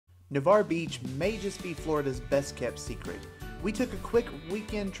Navarre Beach may just be Florida's best kept secret. We took a quick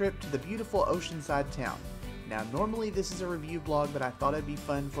weekend trip to the beautiful oceanside town. Now normally this is a review blog, but I thought it'd be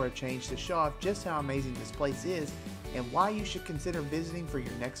fun for a change to show off just how amazing this place is and why you should consider visiting for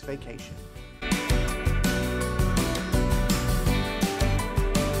your next vacation.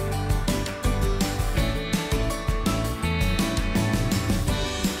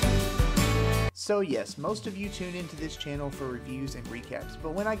 So yes, most of you tune into this channel for reviews and recaps,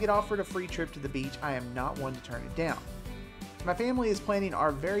 but when I get offered a free trip to the beach, I am not one to turn it down. My family is planning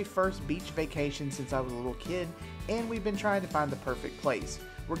our very first beach vacation since I was a little kid, and we've been trying to find the perfect place.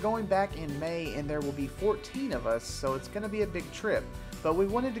 We're going back in May and there will be 14 of us, so it's going to be a big trip, but we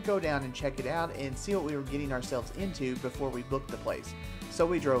wanted to go down and check it out and see what we were getting ourselves into before we booked the place. So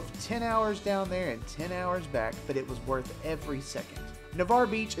we drove 10 hours down there and 10 hours back, but it was worth every second. Navarre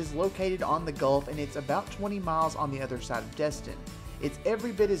Beach is located on the Gulf and it's about 20 miles on the other side of Destin. It's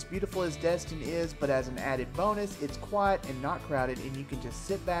every bit as beautiful as Destin is, but as an added bonus, it's quiet and not crowded and you can just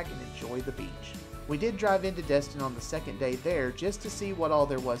sit back and enjoy the beach. We did drive into Destin on the second day there just to see what all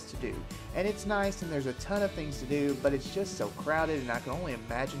there was to do. And it's nice and there's a ton of things to do, but it's just so crowded and I can only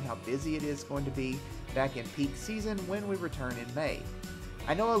imagine how busy it is going to be back in peak season when we return in May.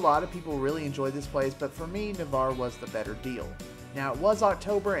 I know a lot of people really enjoy this place, but for me, Navarre was the better deal. Now it was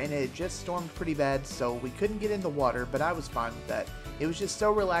October and it had just stormed pretty bad, so we couldn't get in the water, but I was fine with that. It was just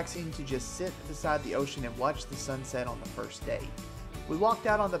so relaxing to just sit beside the ocean and watch the sunset on the first day. We walked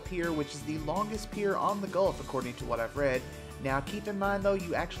out on the pier, which is the longest pier on the Gulf according to what I've read. Now keep in mind though,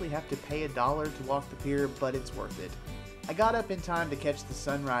 you actually have to pay $1 to walk the pier, but it's worth it. I got up in time to catch the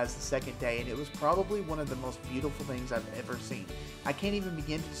sunrise the second day and it was probably one of the most beautiful things I've ever seen. I can't even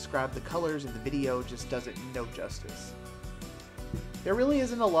begin to describe the colors, and the video just does it no justice. There really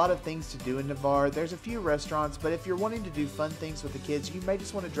isn't a lot of things to do in Navarre. There's a few restaurants, but if you're wanting to do fun things with the kids, you may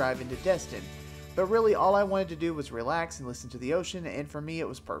just want to drive into Destin. But really all I wanted to do was relax and listen to the ocean, and for me it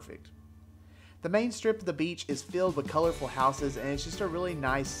was perfect. The main strip of the beach is filled with colorful houses and it's just a really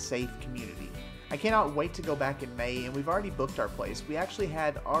nice, safe community. I cannot wait to go back in May, and we've already booked our place. We actually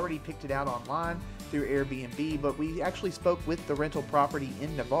had already picked it out online through Airbnb, but we actually spoke with the rental property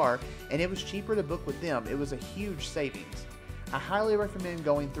in Navarre and it was cheaper to book with them. It was a huge savings. I highly recommend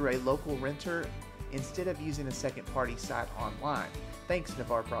going through a local renter instead of using a second party site online. Thanks,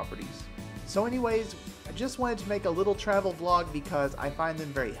 Navarre Properties. So anyways, I just wanted to make a little travel vlog because I find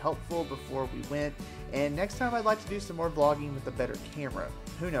them very helpful before we went, and next time I'd like to do some more vlogging with a better camera.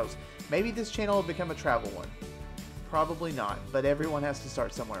 Who knows, maybe this channel will become a travel one. Probably not, but everyone has to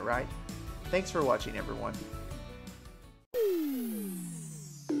start somewhere, right? Thanks for watching, everyone.